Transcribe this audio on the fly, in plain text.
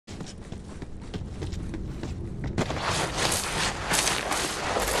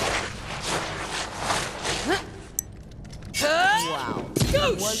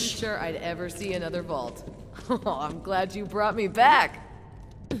wasn't sure I'd ever see another vault. Oh, I'm glad you brought me back.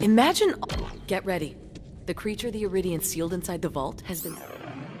 Imagine... Get ready. The creature the Iridian sealed inside the vault has been...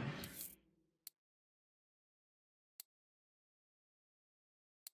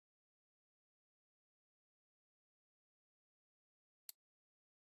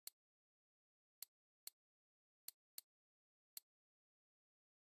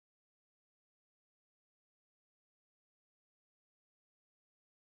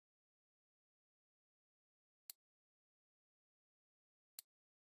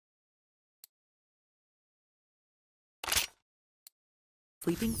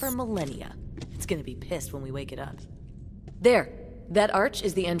 sleeping for millennia. It's gonna be pissed when we wake it up. There! That arch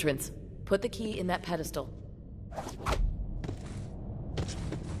is the entrance. Put the key in that pedestal.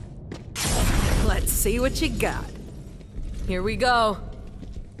 Let's see what you got. Here we go.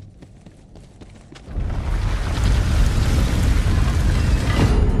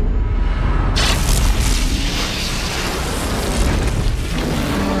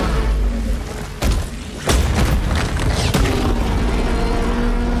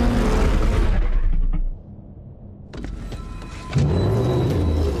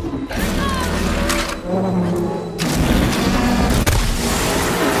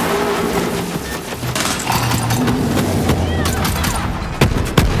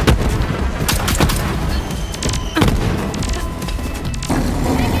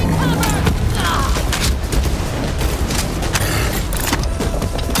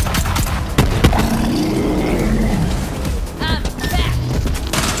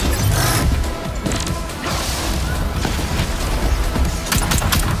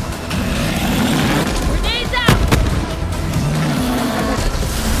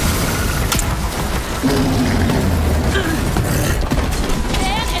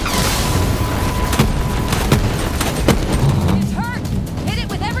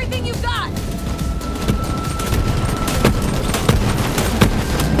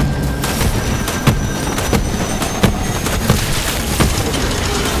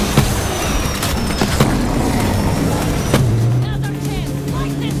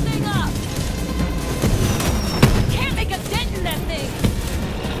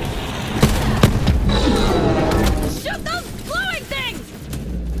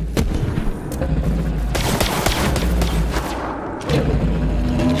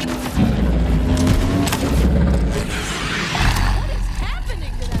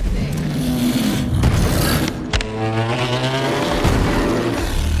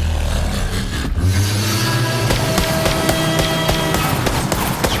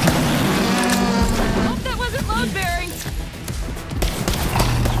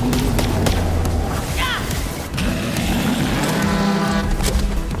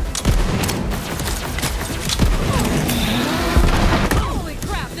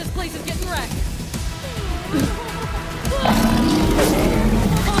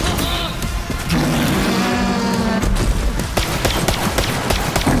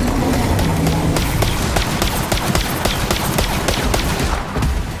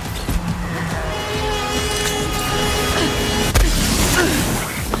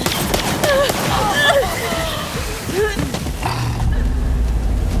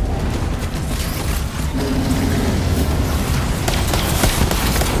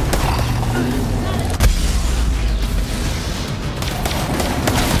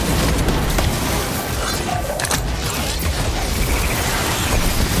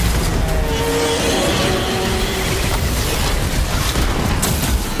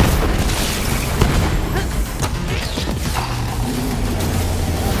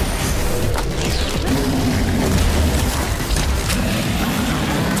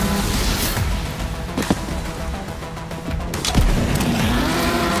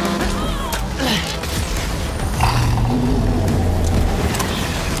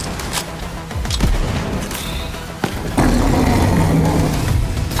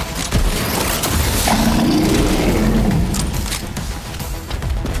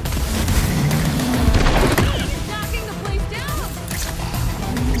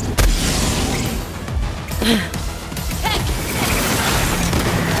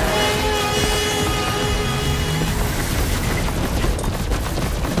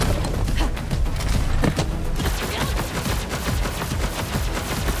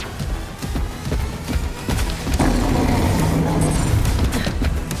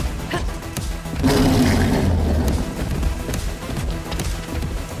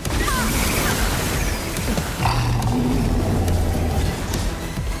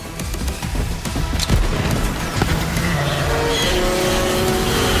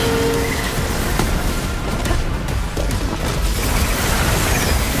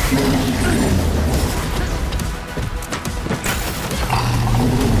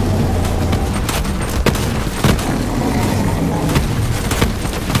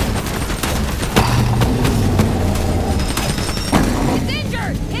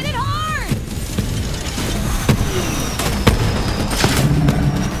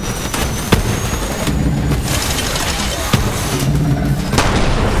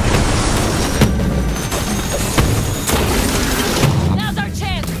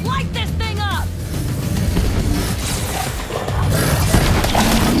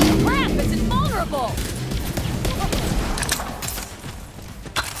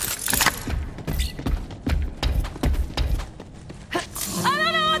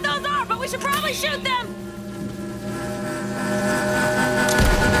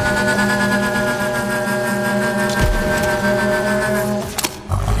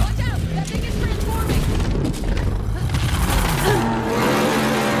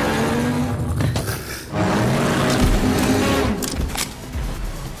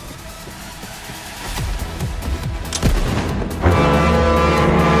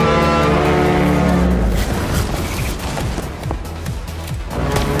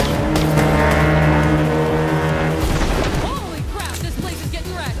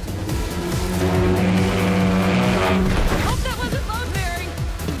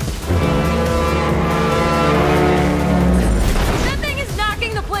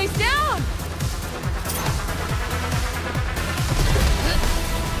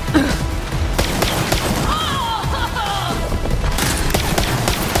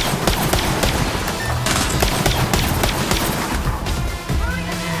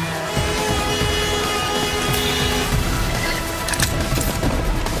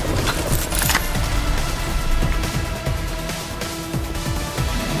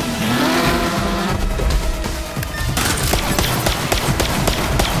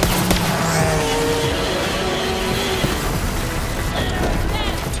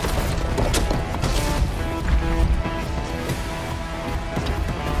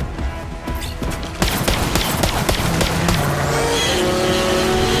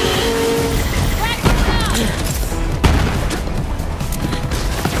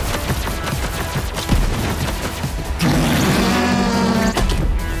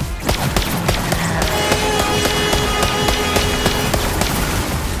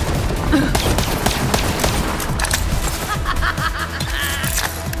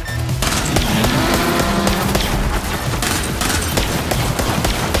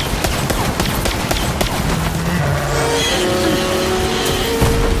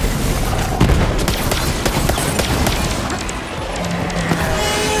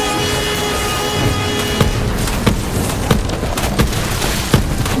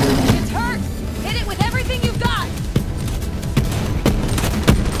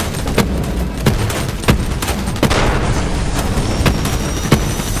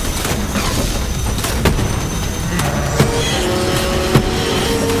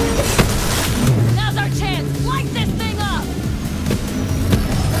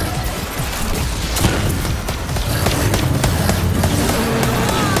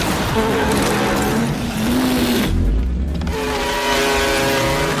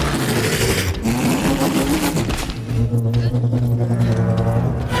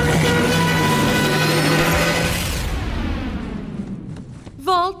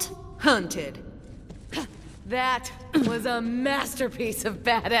 vault? Hunted. That was a masterpiece of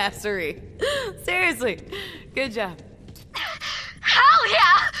badassery. Seriously, good job. Hell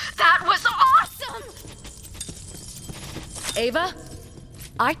yeah! That was awesome! Ava,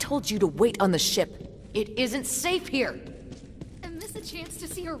 I told you to wait on the ship. It isn't safe here. And this a chance to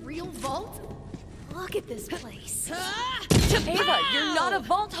see a real vault? Look at this place. Ava, you're not a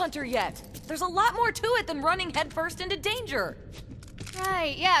vault hunter yet. There's a lot more to it than running headfirst into danger.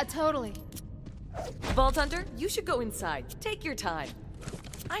 Right, yeah, totally. Vault hunter, you should go inside. Take your time.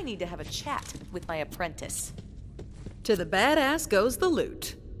 I need to have a chat with my apprentice. To the badass goes the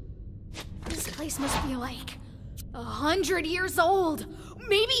loot. This place must be like 100 years old.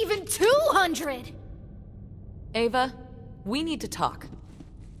 Maybe even 200. Ava, we need to talk.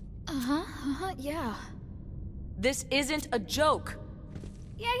 Yeah. This isn't a joke.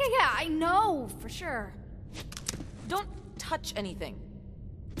 Yeah, I know, for sure. Don't touch anything.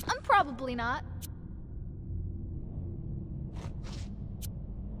 I'm probably not.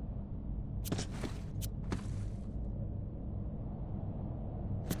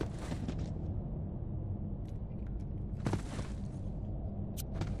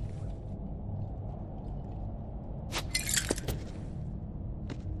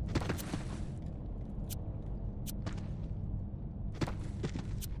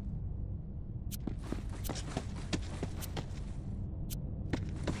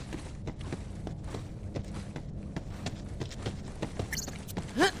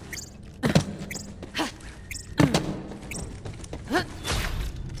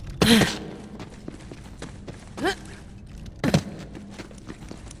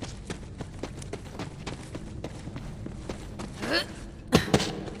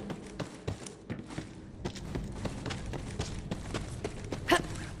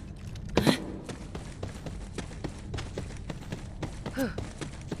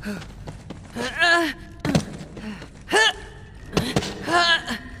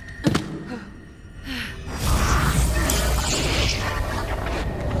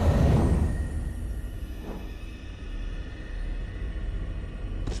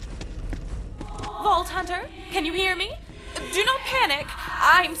 Vault Hunter, can you hear me? Do not panic.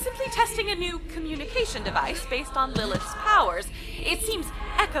 I'm simply testing a new communication device based on Lilith's powers. It seems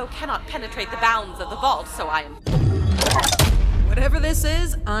Echo cannot penetrate the bounds of the vault, so I am... Whatever this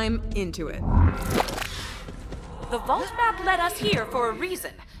is, I'm into it. The vault map led us here for a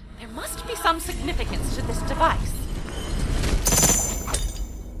reason. There must be some significance to this device.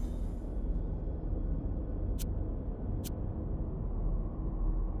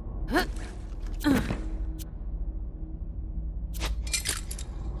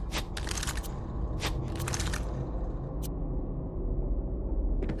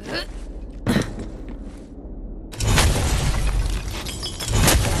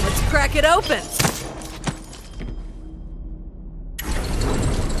 Let's crack it open.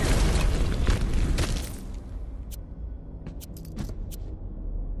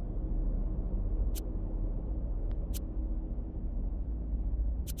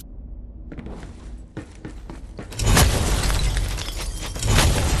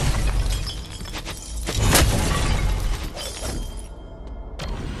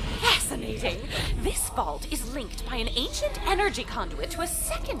 Fascinating. This vault is linked by an ancient energy conduit to a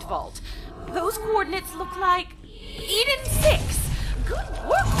second vault. Those coordinates look like Eden 6. Good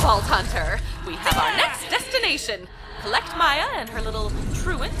work, Vault Hunter. We have our next destination. Collect Maya and her little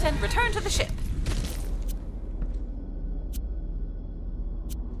truant and return to the ship.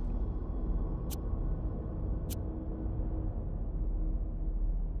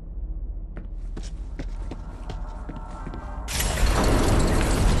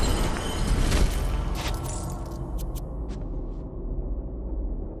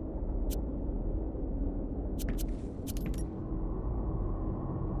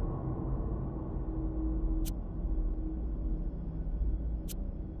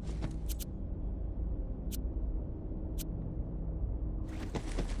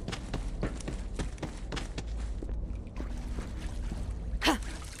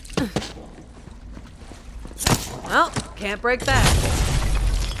 Well, can't break that.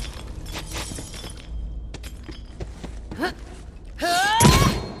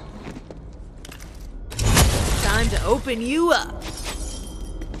 Time to open you up.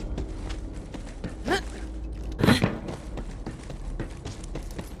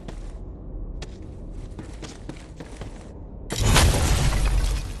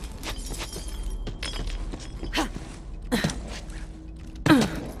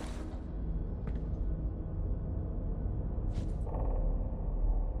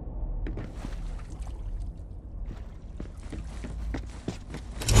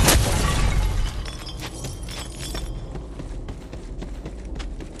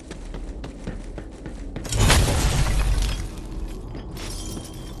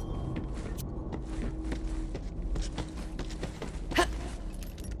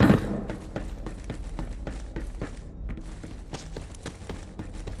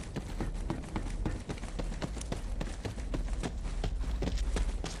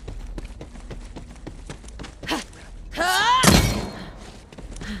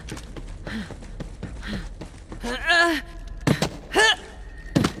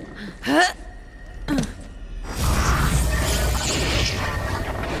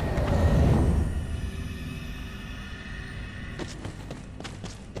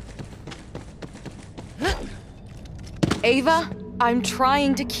 Ava, I'm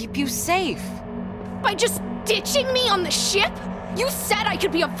trying to keep you safe. By just ditching me on the ship? You said I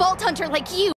could be a vault hunter like you!